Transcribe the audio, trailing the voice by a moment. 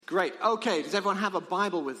Great. Okay, does everyone have a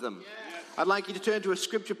Bible with them? I'd like you to turn to a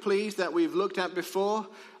scripture, please, that we've looked at before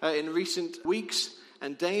in recent weeks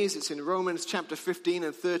and days. It's in Romans chapter 15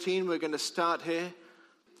 and 13. We're going to start here.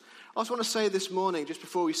 I also want to say this morning, just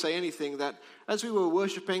before we say anything, that as we were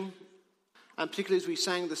worshiping, and particularly as we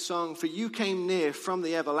sang the song, "For you came near from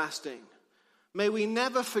the everlasting," may we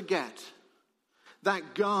never forget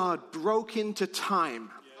that God broke into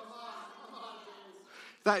time.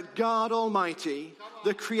 That God Almighty,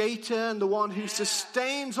 the Creator and the one who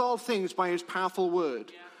sustains all things by His powerful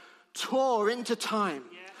word, tore into time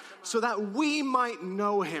so that we might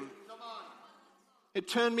know Him. It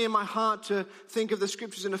turned me in my heart to think of the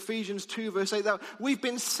scriptures in Ephesians 2 verse 8, that we've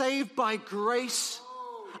been saved by grace,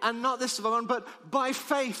 and not this of our own, but by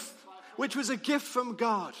faith, which was a gift from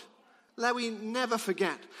God. Let we never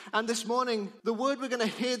forget. And this morning, the word we're going to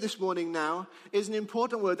hear this morning now is an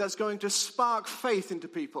important word that's going to spark faith into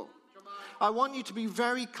people. I want you to be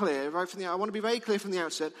very clear right from I want to be very clear from the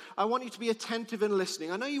outset. I want you to be attentive and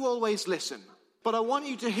listening. I know you always listen, but I want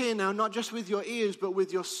you to hear now, not just with your ears, but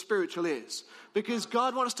with your spiritual ears. Because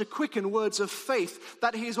God wants to quicken words of faith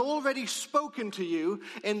that He's already spoken to you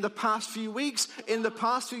in the past few weeks, in the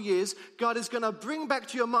past few years. God is going to bring back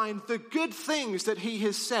to your mind the good things that He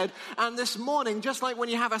has said. And this morning, just like when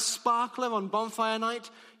you have a sparkler on bonfire night,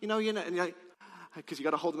 you know, and you're like, because you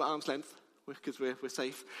got to hold them at arm's length, because we're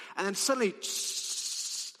safe. And then suddenly,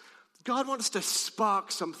 God wants to spark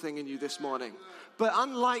something in you this morning. But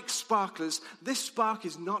unlike sparklers, this spark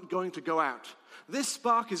is not going to go out. This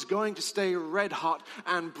spark is going to stay red hot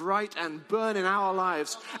and bright and burn in our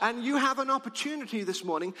lives. And you have an opportunity this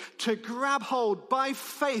morning to grab hold by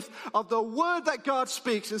faith of the word that God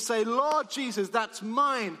speaks and say, "Lord Jesus, that's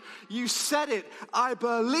mine. You said it. I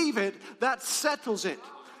believe it. That settles it."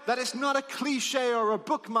 That it's not a cliche or a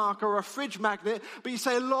bookmark or a fridge magnet, but you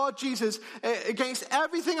say, "Lord Jesus, against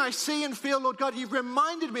everything I see and feel, Lord God, you've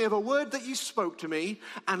reminded me of a word that you spoke to me.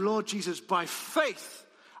 And Lord Jesus, by faith,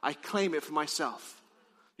 I claim it for myself."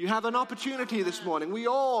 You have an opportunity this morning. We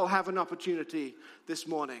all have an opportunity this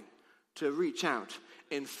morning to reach out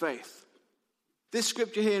in faith. This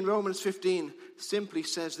scripture here in Romans 15 simply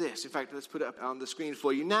says this. In fact, let's put it up on the screen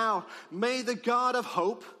for you. "Now, may the God of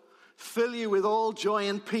hope fill you with all joy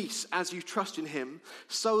and peace as you trust in Him,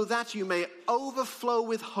 so that you may overflow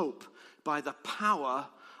with hope by the power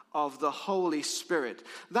of the Holy Spirit."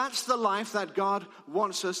 That's the life that God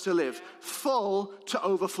wants us to live, full to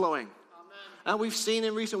overflowing. Amen. And we've seen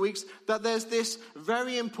in recent weeks that there's this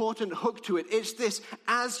very important hook to it. It's this: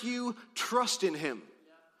 as you trust in Him.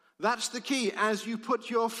 That's the key. As you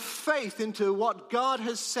put your faith into what God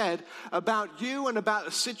has said about you and about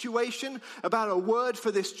a situation, about a word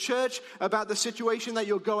for this church, about the situation that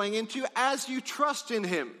you're going into, as you trust in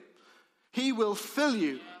Him, He will fill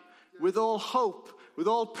you with all hope, with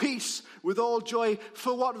all peace, with all joy.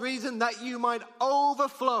 For what reason? That you might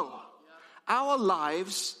overflow. Our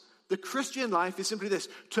lives, the Christian life, is simply this: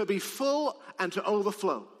 to be full and to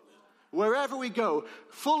overflow. Wherever we go,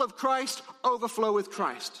 full of Christ, overflow with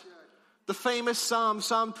Christ. The famous Psalm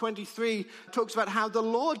 23, talks about how the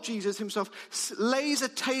Lord Jesus Himself lays a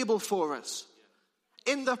table for us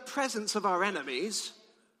in the presence of our enemies,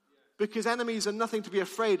 because enemies are nothing to be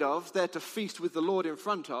afraid of. They're to feast with the Lord in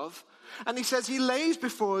front of. And He says He lays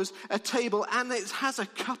before us a table, and it has a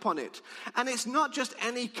cup on it. And it's not just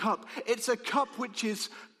any cup. It's a cup which is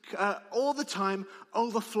all the time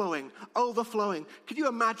overflowing. Could you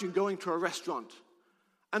imagine going to a restaurant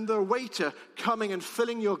and the waiter coming and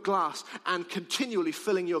filling your glass and continually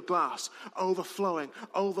filling your glass, overflowing?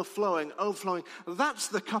 That's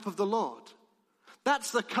the cup of the Lord.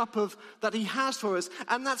 That's the cup that He has for us.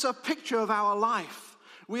 And that's a picture of our life.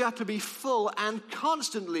 We are to be full and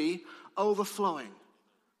constantly overflowing.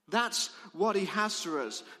 That's what He has for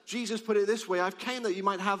us. Jesus put it this way: "I've came that you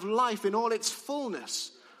might have life in all its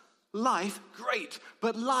fullness." Life, great,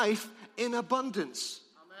 but life in abundance.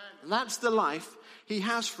 Amen. That's the life He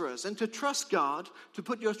has for us. And to trust God, to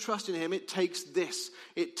put your trust in Him, it takes this.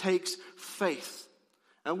 It takes faith.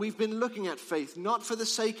 And we've been looking at faith, not for the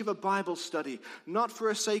sake of a Bible study, not for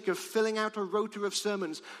the sake of filling out a rota of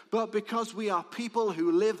sermons, but because we are people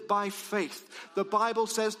who live by faith. The Bible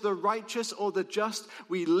says the righteous or the just,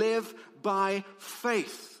 we live by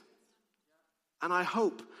faith. And I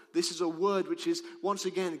hope this is a word which is once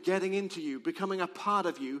again getting into you, becoming a part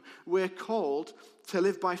of you. We're called to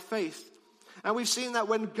live by faith. And we've seen that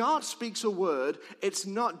when God speaks a word, it's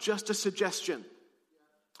not just a suggestion.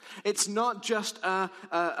 It's not just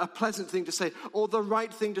a pleasant thing to say or the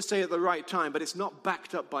right thing to say at the right time, but it's not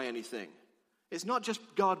backed up by anything. It's not just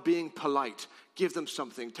God being polite, give them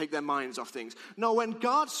something, take their minds off things. No, when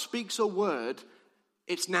God speaks a word,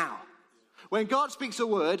 it's now. When God speaks a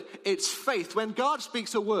word, it's faith. When God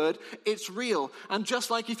speaks a word, it's real. And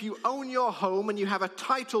just like if you own your home and you have a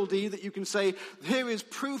title deed that you can say, here is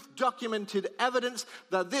proof, documented evidence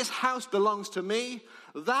that this house belongs to me,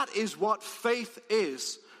 that is what faith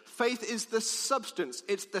is. Faith is the substance.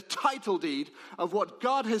 It's the title deed of what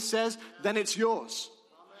God has said, then it's yours.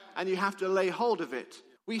 And you have to lay hold of it.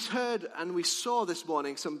 We heard and we saw this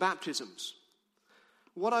morning some baptisms.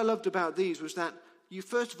 What I loved about these was that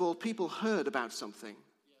first of all, people heard about something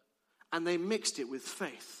and they mixed it with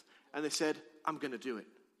faith and they said, I'm going to do it.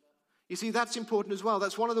 You see, that's important as well.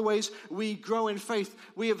 That's one of the ways we grow in faith.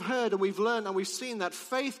 We have heard and we've learned and we've seen that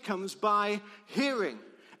faith comes by hearing,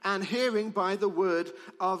 and hearing by the word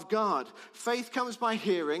of God. Faith comes by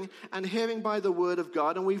hearing, and hearing by the word of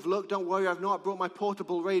God. And we've looked, don't worry, I've not brought my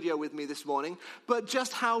portable radio with me this morning, but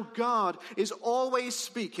just how God is always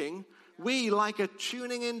speaking. We, like a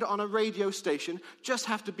tuning in on a radio station, just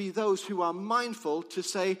have to be those who are mindful to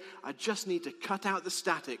say, I just need to cut out the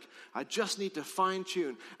static. I just need to fine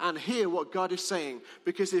tune and hear what God is saying.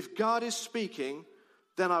 Because if God is speaking,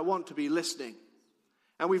 then I want to be listening.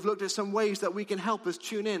 And we've looked at some ways that we can help us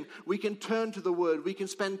tune in. We can turn to the word. We can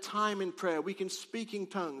spend time in prayer. We can speak in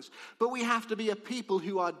tongues. But we have to be a people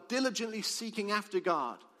who are diligently seeking after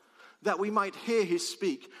God, that we might hear his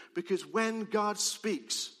speak. Because when God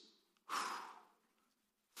speaks,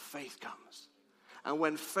 faith comes. And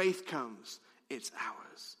when faith comes, it's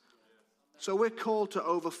ours. So we're called to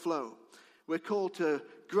overflow. We're called to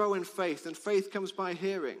grow in faith, and faith comes by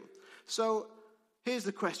hearing. So here's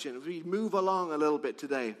the question. As we move along a little bit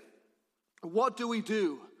today, what do we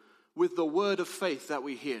do with the word of faith that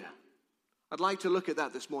we hear? I'd like to look at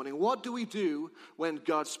that this morning. What do we do when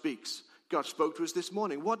God speaks? God spoke to us this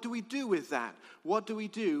morning. What do we do with that? What do we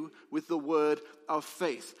do with the word of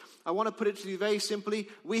faith? I want to put it to you very simply.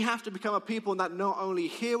 We have to become a people that not only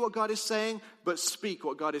hear what God is saying, but speak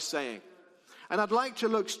what God is saying. And I'd like to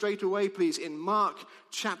look straight away, please, in Mark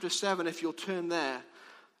chapter 7, if you'll turn there.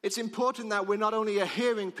 It's important that we're not only a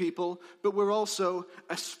hearing people, but we're also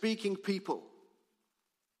a speaking people.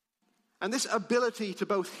 And this ability to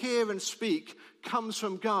both hear and speak comes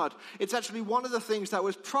from God. It's actually one of the things that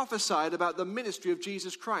was prophesied about the ministry of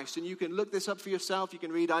Jesus Christ. And you can look this up for yourself. You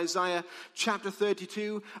can read Isaiah chapter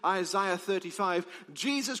 32, Isaiah 35.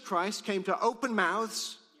 Jesus Christ came to open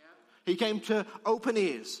mouths. He came to open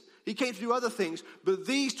ears. He came to do other things. But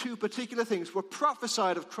these two particular things were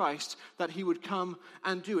prophesied of Christ, that he would come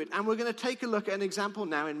and do it. And we're going to take a look at an example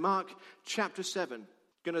now in Mark chapter 7.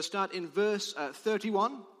 Going to start in verse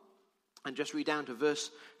 31. And just read down to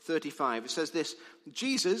verse 35. It says this: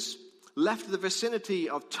 Jesus left the vicinity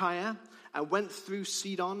of Tyre and went through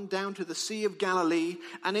Sidon down to the Sea of Galilee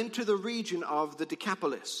and into the region of the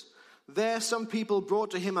Decapolis. There some people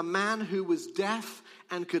brought to him a man who was deaf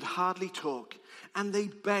and could hardly talk. And they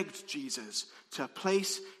begged Jesus to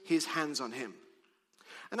place his hands on him.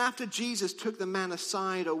 And after Jesus took the man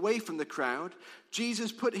aside away from the crowd,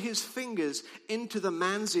 Jesus put his fingers into the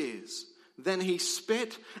man's ears. Then he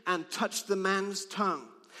spit and touched the man's tongue.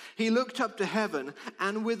 He looked up to heaven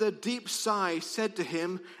and with a deep sigh said to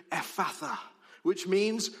him, Ephphatha, which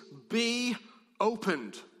means be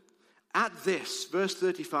opened. At this, verse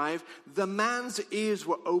 35, the man's ears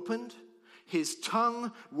were opened, his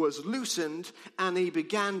tongue was loosened, and he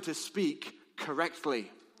began to speak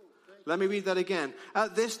correctly. Let me read that again.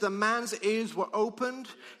 At this, the man's ears were opened,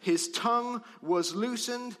 his tongue was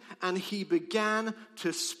loosened, and he began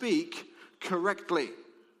to speak correctly.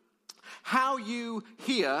 How you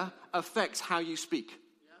hear affects how you speak.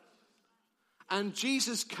 And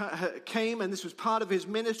Jesus came, and this was part of his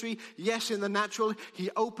ministry. Yes, in the natural, he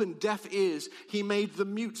opened deaf ears. He made the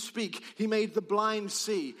mute speak. He made the blind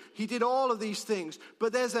see. He did all of these things.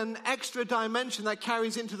 But there's an extra dimension that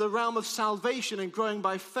carries into the realm of salvation and growing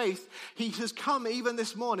by faith. He has come even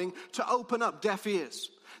this morning to open up deaf ears,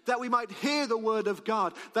 that we might hear the word of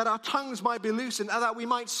God, that our tongues might be loosened, and that we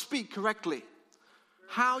might speak correctly.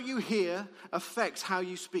 How you hear affects how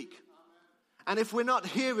you speak. And if we're not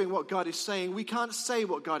hearing what God is saying, we can't say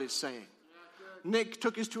what God is saying. Nick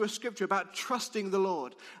took us to a scripture about trusting the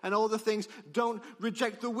Lord and all the things. Don't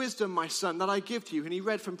reject the wisdom, my son, that I give to you. And he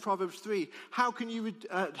read from Proverbs 3. How can you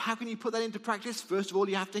put that into practice? First of all,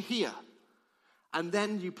 you have to hear. And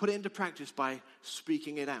then you put it into practice by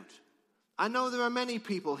speaking it out. I know there are many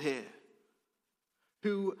people here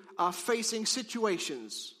who are facing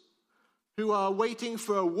situations, who are waiting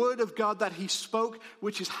for a word of God that he spoke,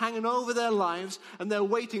 which is hanging over their lives, and they're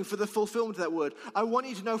waiting for the fulfillment of that word. I want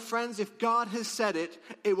you to know, friends, if God has said it,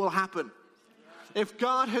 it will happen. If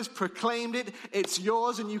God has proclaimed it, it's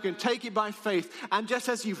yours and you can take it by faith. And just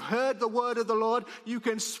as you've heard the word of the Lord, you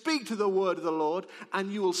can speak to the word of the Lord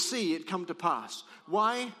and you will see it come to pass.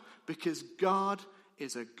 Why? Because God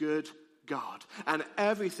is a good God, and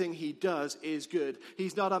everything he does is good.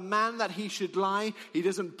 He's not a man that he should lie. He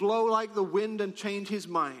doesn't blow like the wind and change his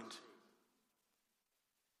mind.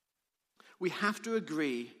 We have to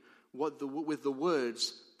agree with the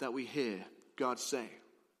words that we hear God say.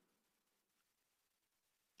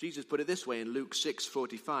 Jesus put it this way in Luke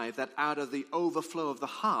 6:45, that out of the overflow of the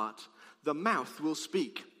heart, the mouth will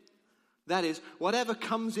speak. That is, whatever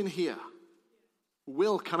comes in here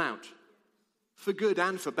will come out. For good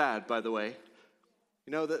and for bad, by the way.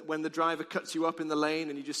 You know that when the driver cuts you up in the lane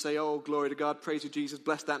and you just say, oh, glory to God, praise you, Jesus,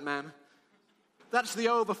 bless that man. That's the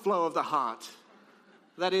overflow of the heart.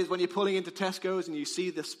 That is, when you're pulling into Tesco's and you see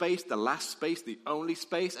the space, the last space, the only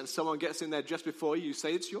space, and someone gets in there just before you, you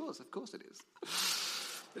say, it's yours. Of course it is.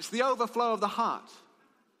 It's the overflow of the heart.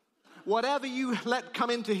 Whatever you let come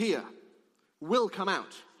into here will come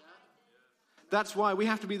out. That's why we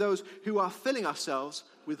have to be those who are filling ourselves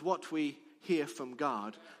with what we hear from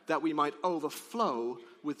God, that we might overflow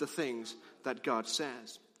with the things that God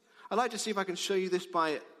says. I'd like to see if I can show you this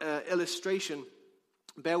by illustration.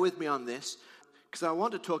 Bear with me on this, because I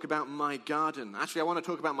want to talk about my garden. Actually, I want to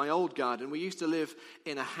talk about my old garden. We used to live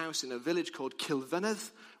in a house in a village called Kilfynydd,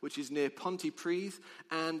 which is near Pontypridd.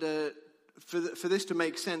 And for this to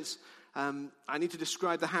make sense, I need to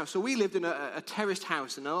describe the house. So we lived in a terraced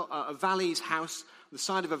house, a valley's house, the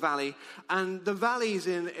side of a valley. And the valleys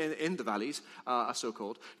in the valleys are so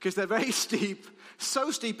called because they're very steep.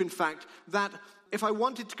 So steep, in fact, that if I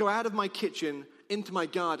wanted to go out of my kitchen into my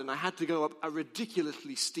garden, I had to go up a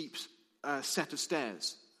ridiculously steep set of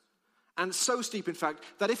stairs. And so steep, in fact,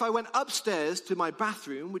 that if I went upstairs to my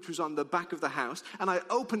bathroom, which was on the back of the house, and I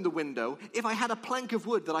opened the window, if I had a plank of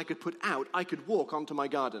wood that I could put out, I could walk onto my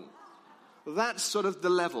garden. That's sort of the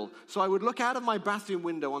level. So I would look out of my bathroom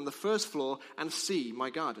window on the first floor and see my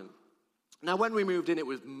garden. Now, when we moved in, it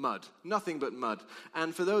was mud. Nothing but mud.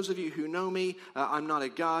 And for those of you who know me, I'm not a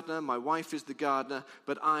gardener. My wife is the gardener,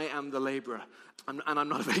 but I am the laborer. And I'm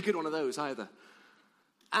not a very good one of those either.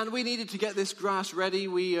 And we needed to get this grass ready.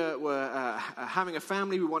 We were having a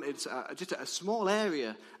family. We wanted just a small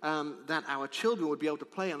area that our children would be able to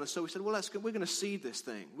play on. And so we said, well, we're going to seed this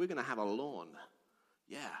thing. We're going to have a lawn.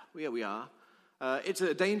 Yeah, we are. It's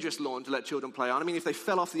a dangerous lawn to let children play on. I mean, if they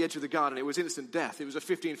fell off the edge of the garden, it was instant death. It was a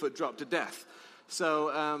 15-foot drop to death.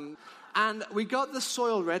 So, and we got the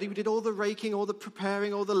soil ready. We did all the raking, all the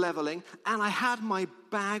preparing, all the leveling. And I had my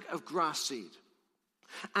bag of grass seed.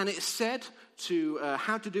 And it said to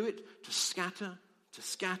how to do it, to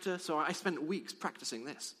scatter. So I spent weeks practicing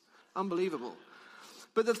this. Unbelievable.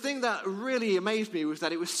 But the thing that really amazed me was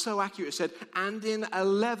that it was so accurate. It said, and in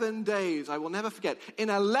 11 days, I will never forget, in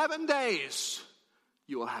 11 days,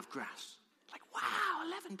 you will have grass. Like, wow,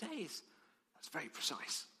 11 days. That's very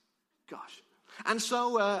precise. Gosh. And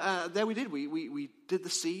so there we did. We did the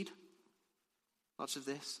seed. Lots of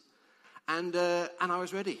this. And I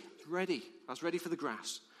was ready. I was ready for the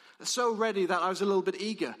grass. So ready that I was a little bit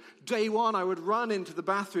eager. Day one, I would run into the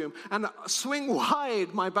bathroom and swing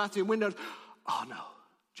wide my bathroom windows. Oh, no.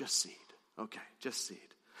 Just seed. Okay, just seed.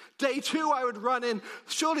 Day two, I would run in.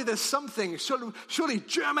 Surely there's something. Surely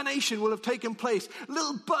germination will have taken place.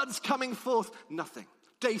 Little buds coming forth. Nothing.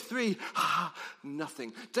 Day three,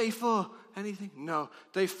 nothing. Day four, anything? No.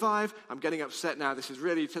 Day five, I'm getting upset now. This is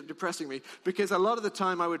really depressing me because a lot of the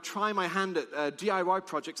time I would try my hand at DIY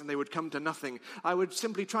projects and they would come to nothing. I would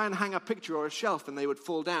simply try and hang a picture or a shelf and they would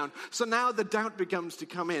fall down. So now the doubt begins to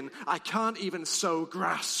come in. I can't even sow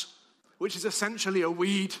grass, which is essentially a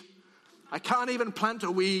weed. I can't even plant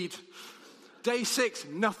a weed. Day 6,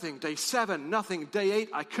 nothing. Day 7, nothing. Day 8,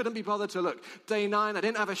 I couldn't be bothered to look. Day 9, I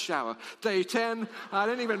didn't have a shower. Day 10, I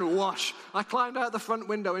didn't even wash. I climbed out the front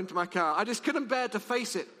window into my car. I just couldn't bear to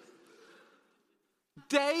face it.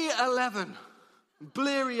 Day 11,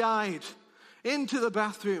 bleary-eyed, into the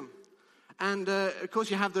bathroom. And, of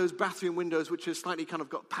course, you have those bathroom windows which are slightly kind of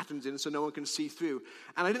got patterns in so no one can see through.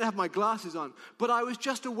 And I didn't have my glasses on. But I was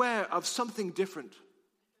just aware of something different.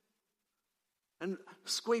 And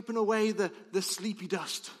scraping away the sleepy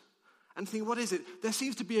dust. And thinking, what is it? There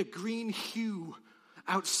seems to be a green hue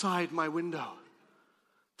outside my window.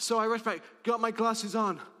 So I rushed back, got my glasses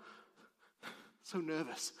on. So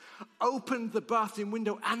nervous. Opened the bathroom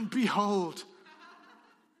window and behold,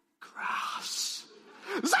 grass.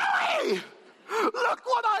 Zoe! Look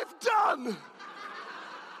what I've done!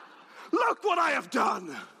 Look what I have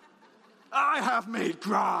done! I have made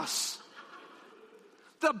grass.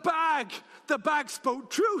 The bag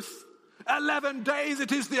spoke truth. 11 days,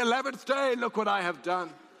 it is the 11th day. Look what I have done.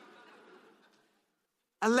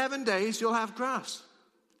 11 days, you'll have grass.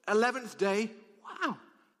 11th day, wow.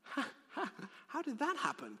 How did that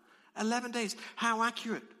happen? 11 days, how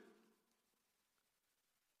accurate.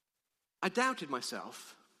 I doubted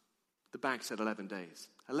myself. The bag said 11 days.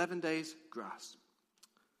 11 days, grass.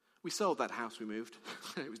 We sold that house we moved.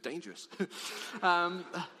 It was dangerous.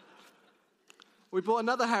 We bought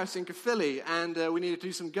another house in Caerphilly, and we needed to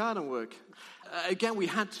do some garden work. Again, we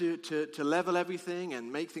had to level everything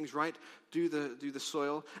and make things right, do the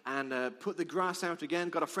soil, and put the grass out again.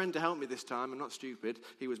 Got a friend to help me this time. I'm not stupid.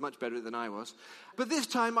 He was much better than I was. But this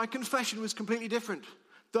time, my confession was completely different.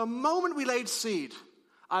 The moment we laid seed,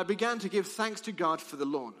 I began to give thanks to God for the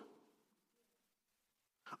lawn.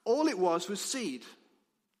 All it was seed.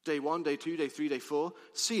 Day 1, day 2, day 3, day 4,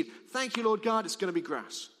 seed. Thank you, Lord God, it's going to be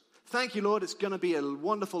grass. Thank you, Lord, it's going to be a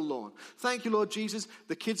wonderful lawn. Thank you, Lord Jesus,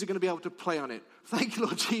 the kids are going to be able to play on it. Thank you,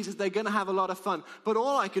 Lord Jesus, they're going to have a lot of fun. But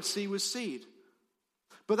all I could see was seed.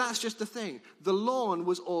 But that's just the thing. The lawn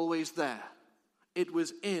was always there. It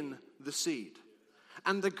was in the seed.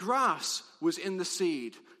 And the grass was in the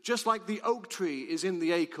seed. Just like the oak tree is in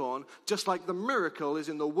the acorn, just like the miracle is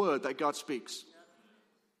in the word that God speaks.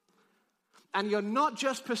 And you're not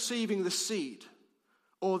just perceiving the seed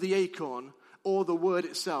or the acorn or the word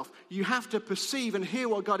itself. You have to perceive and hear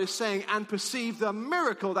what God is saying and perceive the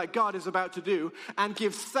miracle that God is about to do and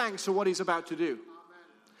give thanks for what he's about to do.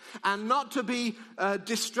 And not to be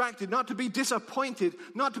distracted, not to be disappointed,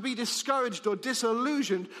 not to be discouraged or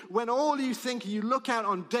disillusioned when all you think, you look out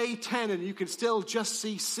on day 10 and you can still just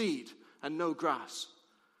see seed and no grass.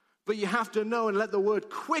 But you have to know and let the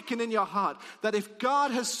word quicken in your heart that if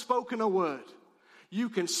God has spoken a word, you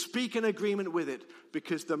can speak in agreement with it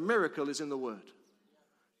because the miracle is in the word.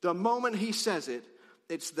 The moment he says it,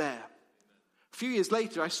 it's there. A few years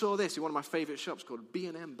later, I saw this in one of my favorite shops called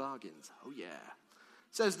B&M Bargains. Oh yeah.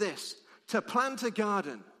 It says this: to plant a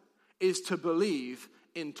garden is to believe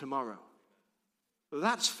in tomorrow.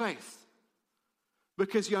 That's faith.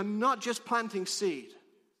 Because you're not just planting seed.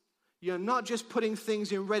 You're not just putting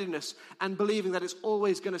things in readiness and believing that it's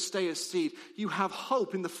always going to stay as seed. You have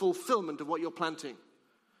hope in the fulfillment of what you're planting.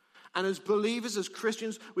 And as believers, as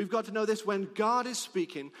Christians, we've got to know this. When God is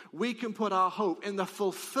speaking, we can put our hope in the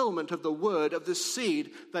fulfillment of the word, of the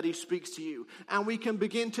seed that he speaks to you. And we can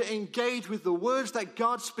begin to engage with the words that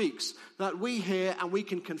God speaks, that we hear, and we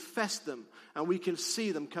can confess them, and we can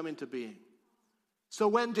see them come into being. So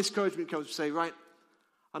when discouragement comes, say, right,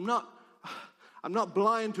 I'm not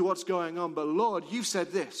blind to what's going on, but Lord, you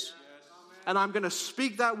said this. And I'm going to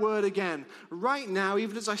speak that word again. Right now,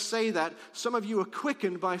 even as I say that, some of you are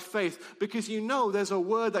quickened by faith because you know there's a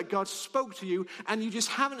word that God spoke to you and you just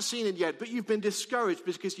haven't seen it yet, but you've been discouraged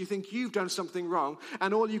because you think you've done something wrong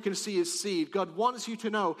and all you can see is seed. God wants you to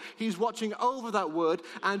know he's watching over that word,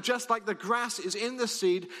 and just like the grass is in the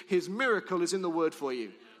seed, his miracle is in the word for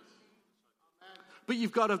you. But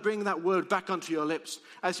you've got to bring that word back onto your lips.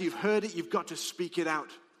 As you've heard it, you've got to speak it out.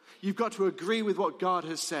 You've got to agree with what God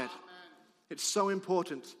has said. It's so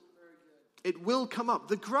important. It will come up.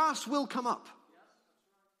 The grass will come up.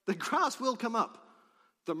 The grass will come up.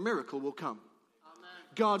 The miracle will come.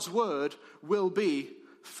 God's word will be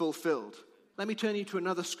fulfilled. Let me turn you to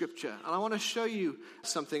another scripture. And I want to show you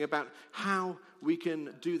something about how we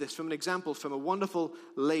can do this from an example from a wonderful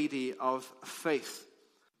lady of faith.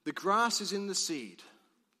 The grass is in the seed.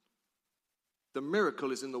 The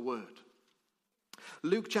miracle is in the word.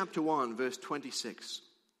 Luke chapter 1, verse 26.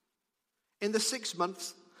 In the 6th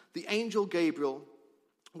month, the angel Gabriel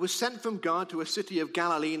was sent from God to a city of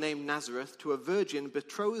Galilee named Nazareth to a virgin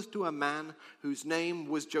betrothed to a man whose name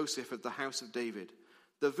was Joseph of the house of David.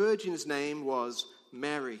 The virgin's name was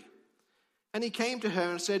Mary. And he came to her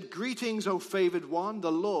and said, "Greetings, O favored one,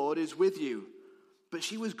 the Lord is with you." But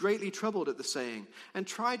she was greatly troubled at the saying and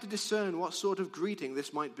tried to discern what sort of greeting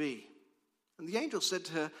this might be. And the angel said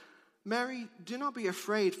to her, "Mary, do not be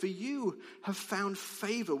afraid, for you have found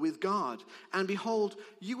favor with God. And behold,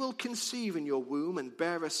 you will conceive in your womb and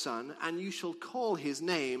bear a son, and you shall call his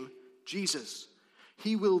name Jesus.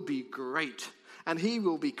 He will be great, and he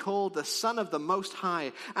will be called the Son of the Most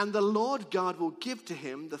High. And the Lord God will give to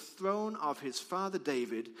him the throne of his father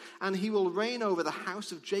David, and he will reign over the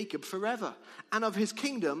house of Jacob forever. And of his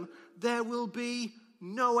kingdom there will be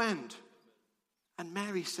no end." And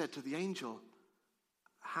Mary said to the angel,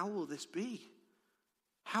 "How will this be?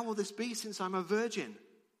 How will this be since I'm a virgin?"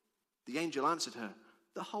 The angel answered her,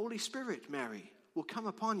 "The Holy Spirit, Mary, will come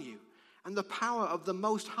upon you, and the power of the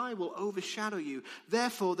Most High will overshadow you.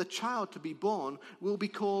 Therefore, the child to be born will be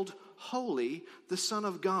called Holy, the Son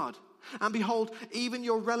of God. And behold, even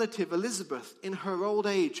your relative Elizabeth, in her old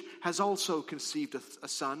age, has also conceived a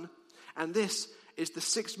son. And this is the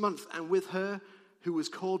 6th month, and with her who was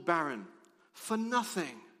called barren. For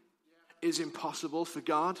nothing is impossible for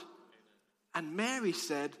God. And Mary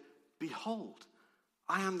said, behold,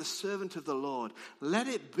 I am the servant of the Lord. Let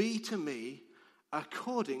it be to me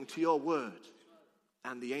according to your word.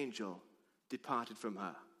 And the angel departed from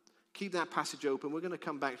her. Keep that passage open. We're going to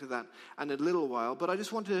come back to that in a little while. But I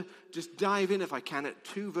just want to dive in, if I can, at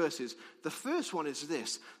 2 verses. The first one is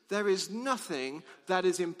this. There is nothing that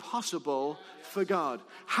is impossible for God.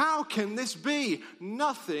 How can this be?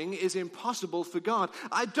 Nothing is impossible for God.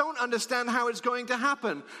 I don't understand how it's going to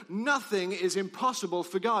happen. Nothing is impossible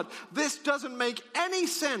for God. This doesn't make any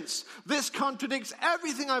sense. This contradicts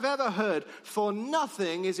everything I've ever heard. For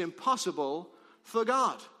nothing is impossible for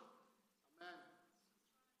God.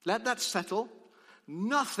 Let that settle.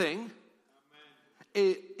 Nothing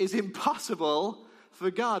is impossible for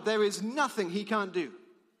God. There is nothing he can't do.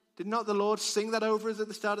 Did not the Lord sing that over us at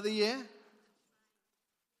the start of the year?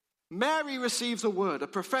 Mary receives a word, a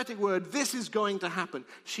prophetic word. This is going to happen.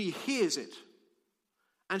 She hears it.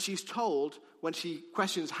 And she's told, when she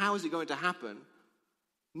questions how is it going to happen,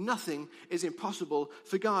 nothing is impossible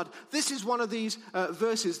for God. This is one of these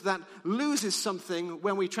verses that loses something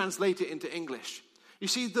when we translate it into English. You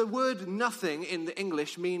see, the word nothing in the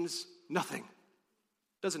English means nothing,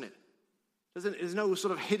 doesn't it? There's no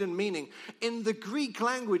sort of hidden meaning. In the Greek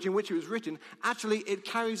language in which it was written, actually it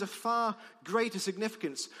carries a far greater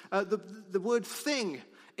significance. The word thing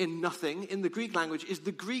in nothing in the Greek language is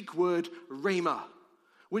the Greek word rhema,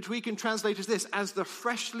 which we can translate as this, as the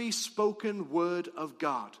freshly spoken word of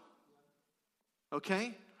God.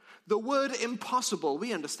 Okay? The word impossible,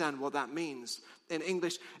 we understand what that means in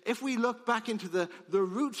English. If we look back into the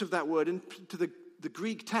roots of that word, into the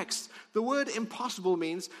Greek text, the word impossible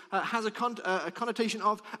means, has a connotation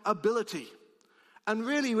of ability. And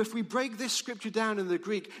really, if we break this scripture down in the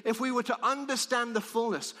Greek, if we were to understand the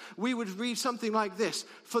fullness, we would read something like this.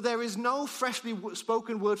 For there is no freshly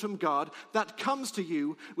spoken word from God that comes to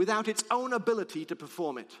you without its own ability to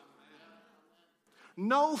perform it.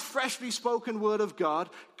 No freshly spoken word of God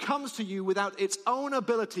comes to you without its own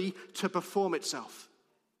ability to perform itself.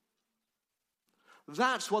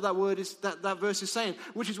 That's what that word is, that verse is saying,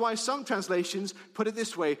 which is why some translations put it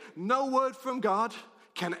this way: no word from God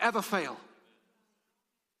can ever fail.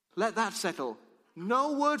 Let that settle.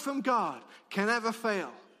 No word from God can ever fail.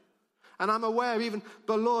 And I'm aware even,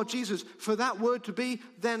 but Lord Jesus, for that word to be,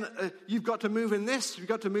 then you've got to move in this, you've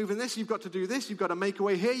got to move in this, you've got to do this, you've got to make a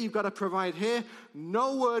way here, you've got to provide here.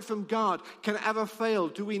 No word from God can ever fail.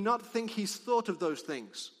 Do we not think he's thought of those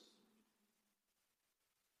things?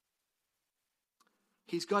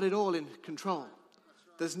 He's got it all in control.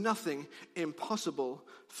 There's nothing impossible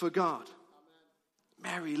for God.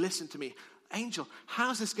 Mary, listen to me. Angel,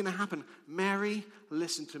 how's this going to happen? Mary,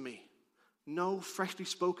 listen to me. No freshly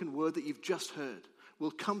spoken word that you've just heard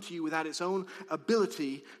will come to you without its own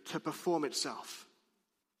ability to perform itself.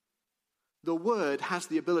 The word has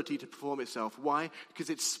the ability to perform itself. Why? Because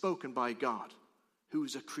it's spoken by God,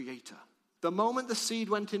 who's a creator. The moment the seed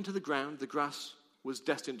went into the ground, the grass was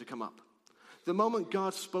destined to come up. The moment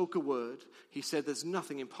God spoke a word, he said there's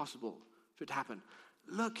nothing impossible for it to happen.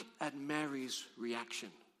 Look at Mary's reaction.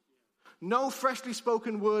 No freshly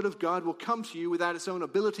spoken word of God will come to you without its own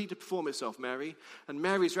ability to perform itself, Mary. And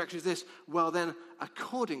Mary's reaction is this: well then,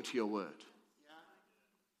 according to your word,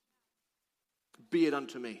 be it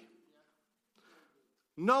unto me.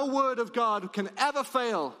 No word of God can ever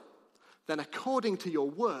fail. Then according to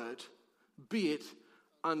your word, be it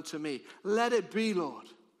unto me. Let it be, Lord,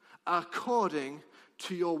 according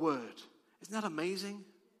to your word. Isn't that amazing?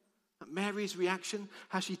 Mary's reaction,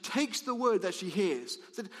 how she takes the word that she hears.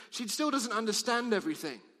 She still doesn't understand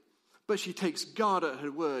everything, but she takes God at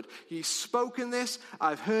her word. He's spoken this,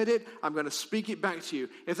 I've heard it, I'm going to speak it back to you.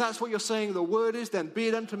 If that's what you're saying the word is, then be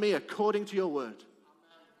it unto me according to your word.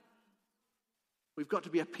 We've got to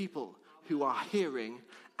be a people who are hearing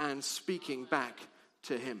and speaking back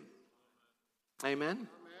to him. Amen?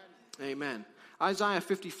 Amen. Isaiah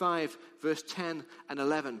 55, verse 10 and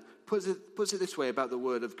 11 puts it this way about the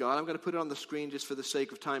word of God. I'm going to put it on the screen just for the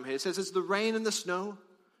sake of time here. It says, as the rain and the snow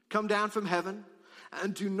come down from heaven,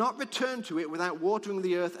 and do not return to it without watering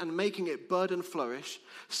the earth and making it bud and flourish,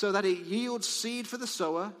 so that it yields seed for the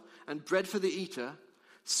sower and bread for the eater,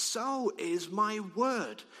 so is my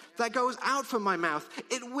word that goes out from my mouth.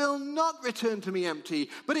 It will not return to me empty,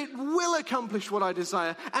 but it will accomplish what I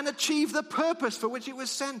desire and achieve the purpose for which it was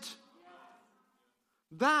sent.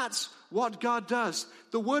 That's what God does.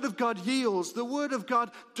 The word of God yields. The word of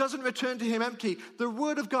God doesn't return to him empty. The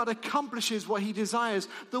word of God accomplishes what he desires.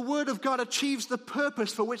 The word of God achieves the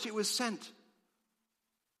purpose for which it was sent.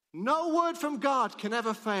 No word from God can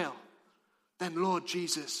ever fail. Then, Lord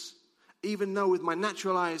Jesus, even though with my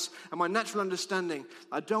natural eyes and my natural understanding,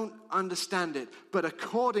 I don't understand it, but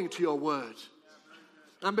according to your word,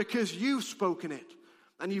 and because you've spoken it,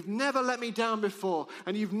 and you've never let me down before,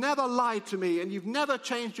 and you've never lied to me, and you've never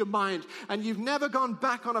changed your mind, and you've never gone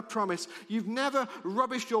back on a promise, you've never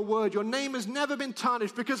rubbished your word, your name has never been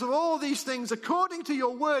tarnished. Because of all these things, according to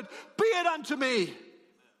your word, be it unto me.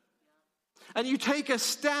 And you take a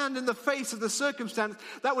stand in the face of the circumstance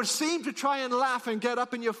that would seem to try and laugh and get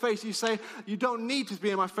up in your face. You say, you don't need to be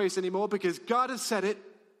in my face anymore because God has said it.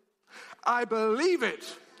 I believe it.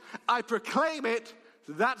 I proclaim it.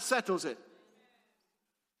 That settles it.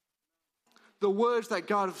 The words that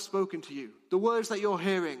God has spoken to you, the words that you're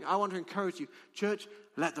hearing, I want to encourage you, church,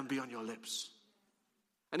 let them be on your lips.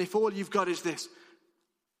 And if all you've got is this,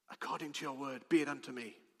 according to your word, be it unto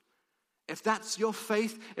me. If that's your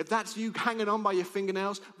faith, if that's you hanging on by your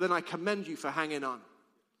fingernails, then I commend you for hanging on.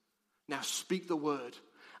 Now speak the word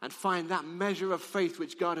and find that measure of faith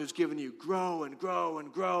which God has given you. Grow and grow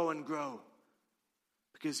and grow and grow.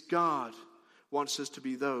 Because God wants us to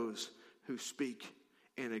be those who speak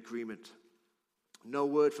in agreement. No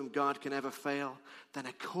word from God can ever fail. Then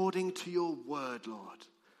according to your word, Lord,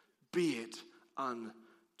 be it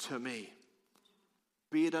unto me.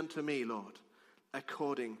 Be it unto me, Lord,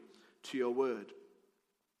 according to your word.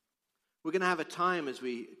 We're going to have a time as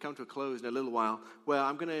we come to a close in a little while where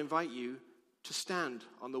I'm going to invite you to stand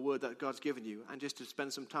on the word that God's given you and just to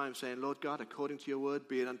spend some time saying, Lord God, according to your word,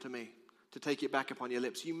 be it unto me. To take it back upon your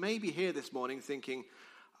lips. You may be here this morning thinking,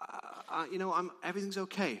 everything's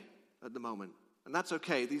okay at the moment. And that's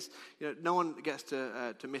okay. No one gets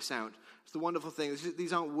to miss out. It's the wonderful thing.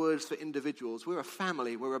 These aren't words for individuals. We're a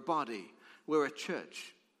family. We're a body. We're a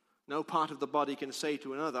church. No part of the body can say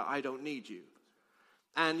to another, I don't need you.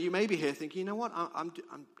 And you may be here thinking, you know what?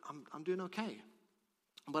 I'm doing okay.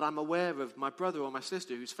 But I'm aware of my brother or my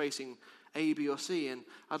sister who's facing A, B, or C, and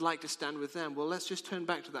I'd like to stand with them. Well, let's just turn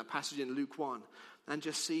back to that passage in Luke 1 and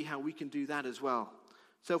just see how we can do that as well.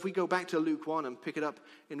 So if we go back to Luke 1 and pick it up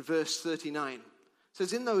in verse 39. It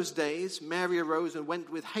says, in those days, Mary arose and went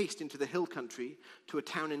with haste into the hill country to a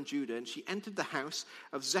town in Judah, and she entered the house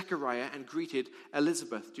of Zechariah and greeted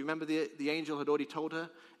Elizabeth. Do you remember the angel had already told her,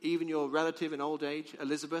 even your relative in old age,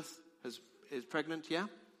 Elizabeth, is pregnant, yeah?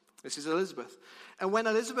 This is Elizabeth. And when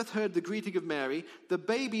Elizabeth heard the greeting of Mary, the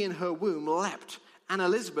baby in her womb leapt, and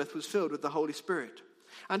Elizabeth was filled with the Holy Spirit.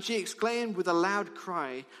 And she exclaimed with a loud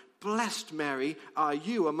cry, Blessed, Mary, are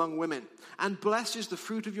you among women, and blessed is the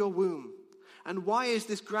fruit of your womb. And why is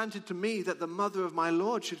this granted to me that the mother of my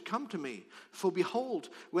Lord should come to me? For behold,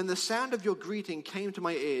 when the sound of your greeting came to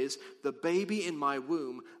my ears, the baby in my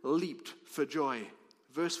womb leaped for joy.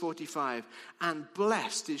 Verse 45, and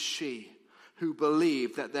blessed is she who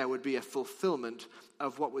believed that there would be a fulfillment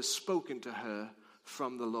of what was spoken to her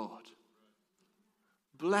from the Lord.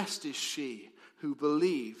 Blessed is she who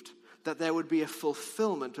believed that there would be a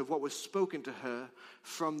fulfillment of what was spoken to her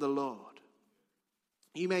from the Lord.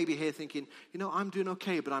 You may be here thinking, I'm doing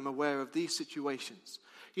okay, but I'm aware of these situations.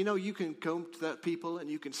 You can go to that people and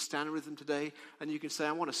you can stand with them today and you can say,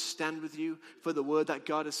 I want to stand with you for the word that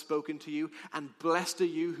God has spoken to you, and blessed are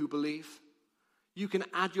you who believe. You can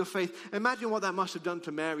add your faith. Imagine what that must have done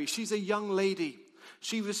to Mary. She's a young lady.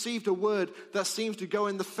 She received a word that seems to go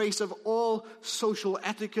in the face of all social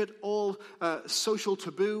etiquette, all social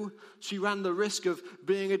taboo. She ran the risk of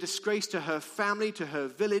being a disgrace to her family, to her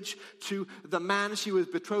village, to the man she was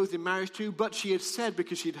betrothed in marriage to. But she had said,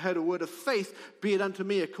 because she'd heard a word of faith, be it unto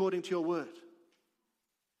me according to your word.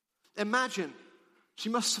 Imagine, she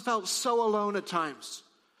must have felt so alone at times,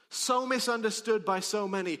 so misunderstood by so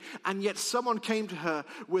many, and yet someone came to her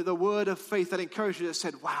with a word of faith that encouraged her, that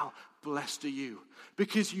said, wow, blessed are you,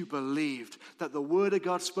 because you believed that the word of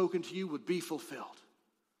God spoken to you would be fulfilled.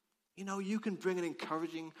 You can bring an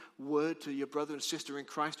encouraging word to your brother and sister in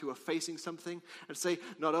Christ who are facing something and say,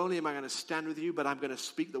 not only am I going to stand with you, but I'm going to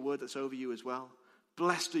speak the word that's over you as well.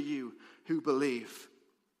 Blessed are you who believe.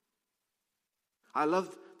 I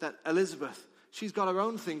love that Elizabeth, she's got her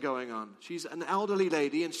own thing going on. She's an elderly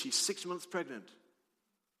lady and she's 6 months pregnant.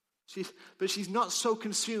 But she's not so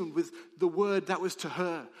consumed with the word that was to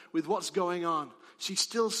her, with what's going on. She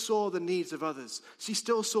still saw the needs of others. She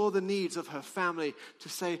still saw the needs of her family to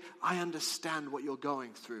say, I understand what you're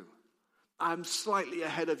going through. I'm slightly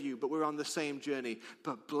ahead of you, but we're on the same journey.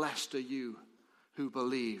 But blessed are you who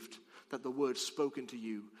believed that the word spoken to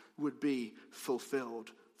you would be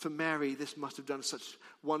fulfilled. For Mary, this must have done such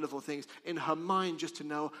wonderful things in her mind, just to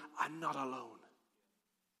know, I'm not alone.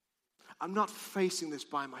 I'm not facing this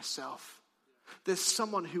by myself. There's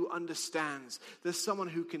someone who understands. There's someone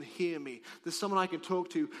who can hear me. There's someone I can talk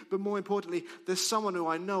to. But more importantly, there's someone who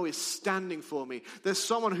I know is standing for me. There's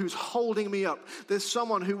someone who's holding me up. There's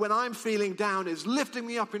someone who, when I'm feeling down, is lifting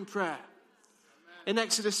me up in prayer. In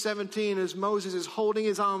Exodus 17, as Moses is holding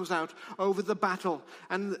his arms out over the battle,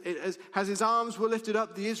 and as his arms were lifted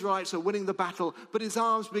up, the Israelites are winning the battle, but his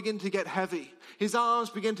arms begin to get heavy. His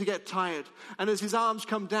arms begin to get tired. And as his arms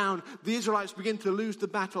come down, the Israelites begin to lose the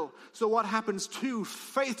battle. So what happens? Two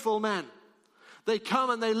faithful men, they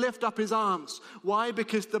come and they lift up his arms. Why?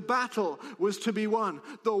 Because the battle was to be won.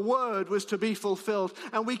 The word was to be fulfilled.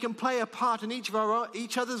 And we can play a part in each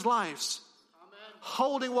other's lives.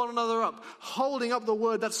 Holding one another up, holding up the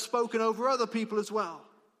word that's spoken over other people as well.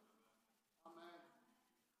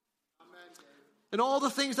 And all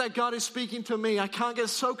the things that God is speaking to me, I can't get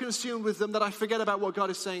so consumed with them that I forget about what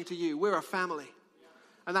God is saying to you. We're a family.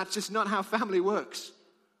 And that's just not how family works.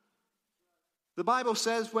 The Bible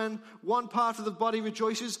says when one part of the body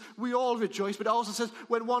rejoices, we all rejoice. But it also says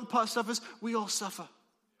when one part suffers, we all suffer.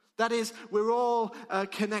 That is, we're all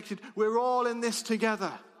connected. We're all in this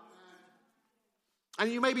together.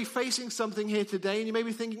 And you may be facing something here today, and you may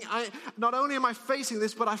be thinking, not only am I facing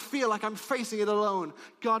this, but I feel like I'm facing it alone.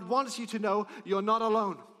 God wants you to know you're not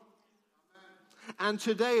alone. And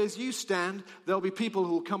today, as you stand, there'll be people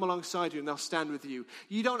who will come alongside you, and they'll stand with you.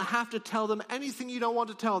 You don't have to tell them anything you don't want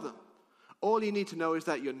to tell them. All you need to know is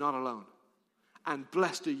that you're not alone. And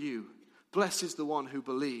blessed are you. Blessed is the one who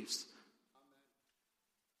believes.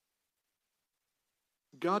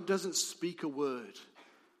 God doesn't speak a word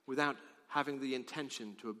without having the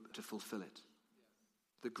intention to fulfill it.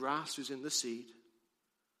 The grass is in the seed.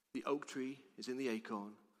 The oak tree is in the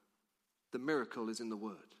acorn. The miracle is in the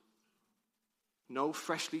word. No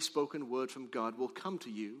freshly spoken word from God will come to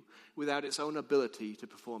you without its own ability to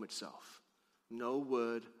perform itself. No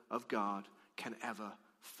word of God can ever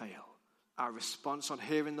fail. Our response on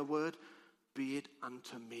hearing the word, be it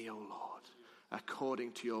unto me, O Lord,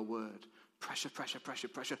 according to your word. Pressure, pressure, pressure,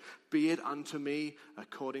 pressure. Be it unto me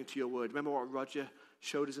according to your word. Remember what Roger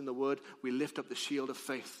showed us in the word? We lift up the shield of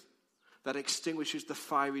faith that extinguishes the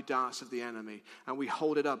fiery darts of the enemy. And we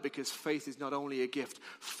hold it up because faith is not only a gift.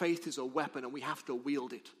 Faith is a weapon, and we have to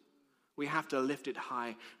wield it. We have to lift it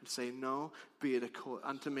high and say, no, be it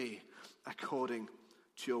unto me according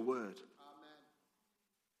to your word. Amen.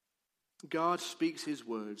 God speaks his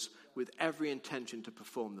words with every intention to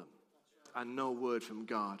perform them. And no word from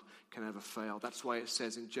God can ever fail. That's why it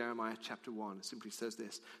says in Jeremiah chapter 1, it simply says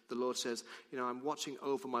this. The Lord says, I'm watching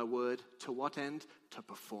over my word. To what end? To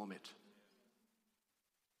perform it.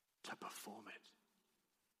 To perform it.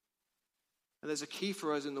 And there's a key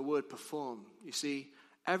for us in the word perform. You see,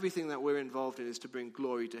 everything that we're involved in is to bring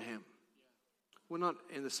glory to him. We're not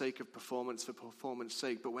in the sake of performance for performance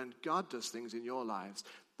sake, but when God does things in your lives,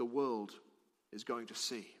 the world is going to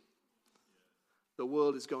see. The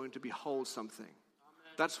world is going to behold something.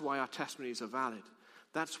 Amen. That's why our testimonies are valid.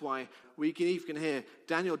 That's why we can even hear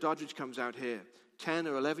Daniel Doddridge comes out here, 10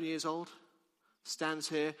 or 11 years old, stands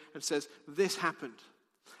here and says, this happened.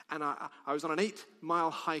 And I was on an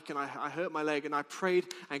 8-mile hike and I hurt my leg and I prayed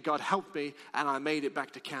and God helped me and I made it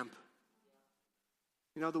back to camp.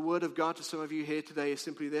 The word of God to some of you here today is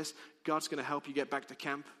simply this. God's going to help you get back to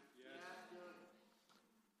camp.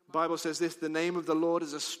 The Bible says this, the name of the Lord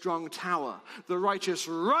is a strong tower. The righteous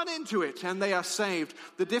run into it and they are saved.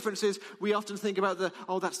 The difference is we often think about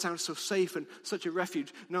that sounds so safe and such a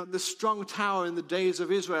refuge. No, the strong tower in the days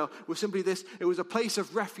of Israel was simply this. It was a place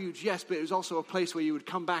of refuge, yes, but it was also a place where you would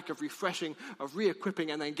come back of refreshing, of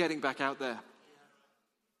re-equipping and then getting back out there.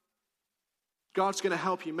 God's going to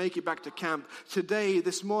help you make it back to camp. Today,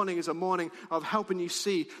 this morning is a morning of helping you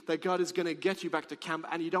see that God is going to get you back to camp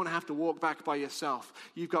and you don't have to walk back by yourself.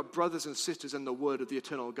 You've got brothers and sisters in the word of the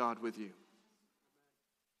eternal God with you.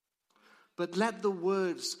 But let the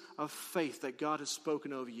words of faith that God has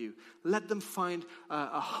spoken over you, let them find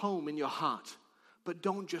a home in your heart. But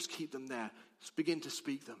don't just keep them there. Just begin to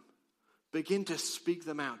speak them. Begin to speak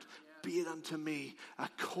them out. Be it unto me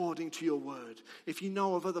according to your word. If you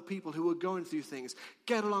know of other people who are going through things,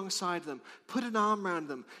 get alongside them. Put an arm around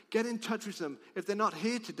them. Get in touch with them. If they're not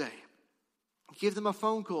here today, give them a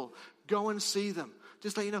phone call. Go and see them.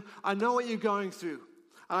 Just let you know, I know what you're going through.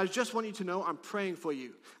 And I just want you to know I'm praying for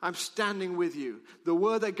you. I'm standing with you. The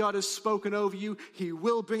word that God has spoken over you, he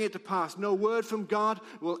will bring it to pass. No word from God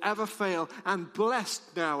will ever fail. And blessed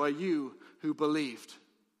now are you who believed.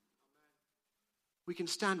 We can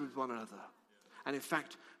stand with one another. And in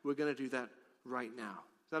fact, we're going to do that right now.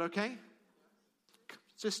 Is that okay?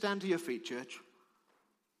 Just stand to your feet, church.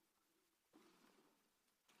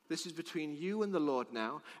 This is between you and the Lord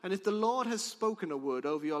now. And if the Lord has spoken a word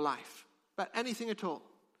over your life, about anything at all,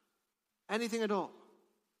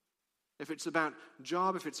 if it's about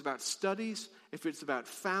job, if it's about studies, if it's about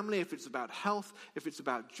family, if it's about health, if it's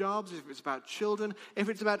about jobs, if it's about children, if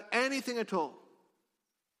it's about anything at all,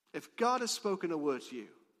 if God has spoken a word to you,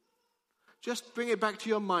 just bring it back to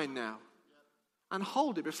your mind now and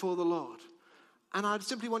hold it before the Lord. And I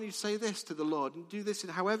simply want you to say this to the Lord, and do this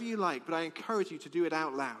however you like, but I encourage you to do it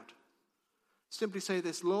out loud. Simply say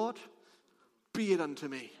this: Lord, be it unto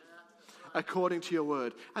me according to your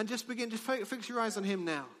word. And just begin to fix your eyes on him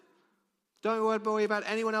now. Don't worry about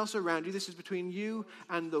anyone else around you. This is between you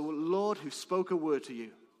and the Lord who spoke a word to you.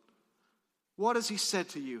 What has he said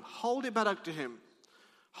to you? Hold it back up to him.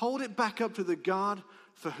 Hold it back up to the God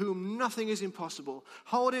for whom nothing is impossible.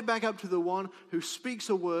 Hold it back up to the one who speaks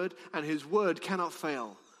a word and his word cannot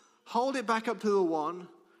fail. Hold it back up to the one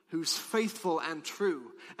who's faithful and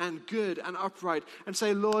true and good and upright, and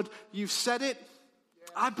say, Lord, you've said it.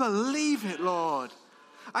 I believe it, Lord.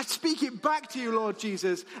 I speak it back to you, Lord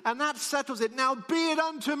Jesus, and that settles it. Now be it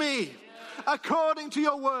unto me according to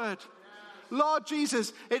your word. Lord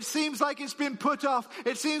Jesus, it seems like it's been put off.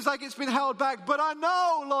 It seems like it's been held back. But I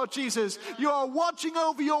know, Lord Jesus, you are watching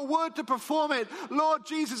over your word to perform it. Lord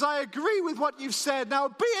Jesus, I agree with what you've said. Now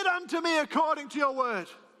be it unto me according to your word.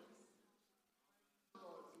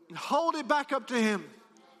 And hold it back up to him.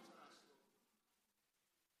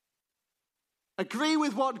 Agree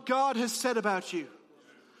with what God has said about you.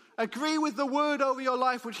 Agree with the word over your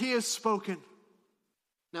life which he has spoken.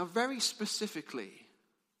 Now, very specifically,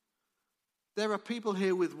 there are people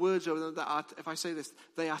here with words over them that are, if I say this,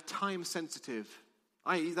 they are time sensitive.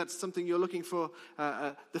 I.e., that's something you're looking for,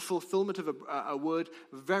 the fulfillment of a word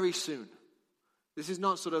very soon. This is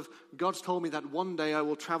not sort of, God's told me that one day I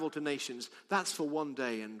will travel to nations. That's for one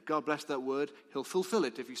day, and God bless that word. He'll fulfill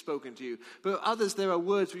it if he's spoken to you. But others, there are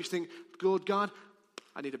words which you think, Lord God,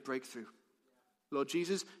 I need a breakthrough. Lord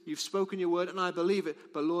Jesus, you've spoken your word, and I believe it.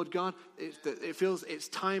 But Lord God, it feels it's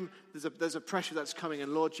time. There's a pressure that's coming.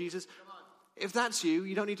 And Lord Jesus, if that's you,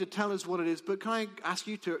 you don't need to tell us what it is. But can I ask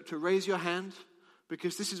you to raise your hand?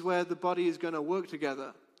 Because this is where the body is going to work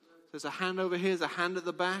together. There's a hand over here. There's a hand at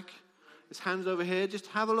the back. There's hands over here. Just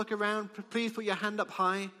have a look around. Please put your hand up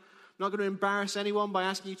high. I'm not going to embarrass anyone by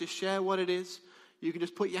asking you to share what it is. You can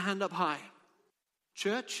just put your hand up high.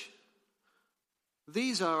 Church,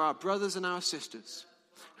 these are our brothers and our sisters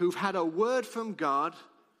who've had a word from God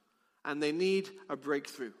and they need a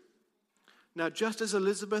breakthrough. Now, just as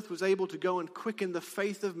Elizabeth was able to go and quicken the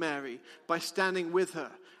faith of Mary by standing with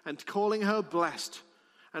her and calling her blessed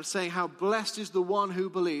and saying how blessed is the one who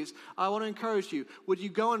believes, I want to encourage you, would you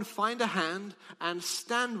go and find a hand and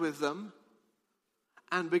stand with them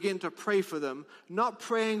and begin to pray for them, not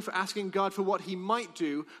praying for asking God for what he might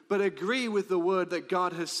do, but agree with the word that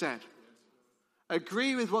God has said.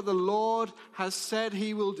 Agree with what the Lord has said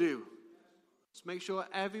he will do. Just make sure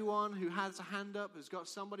everyone who has a hand up has got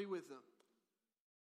somebody with them.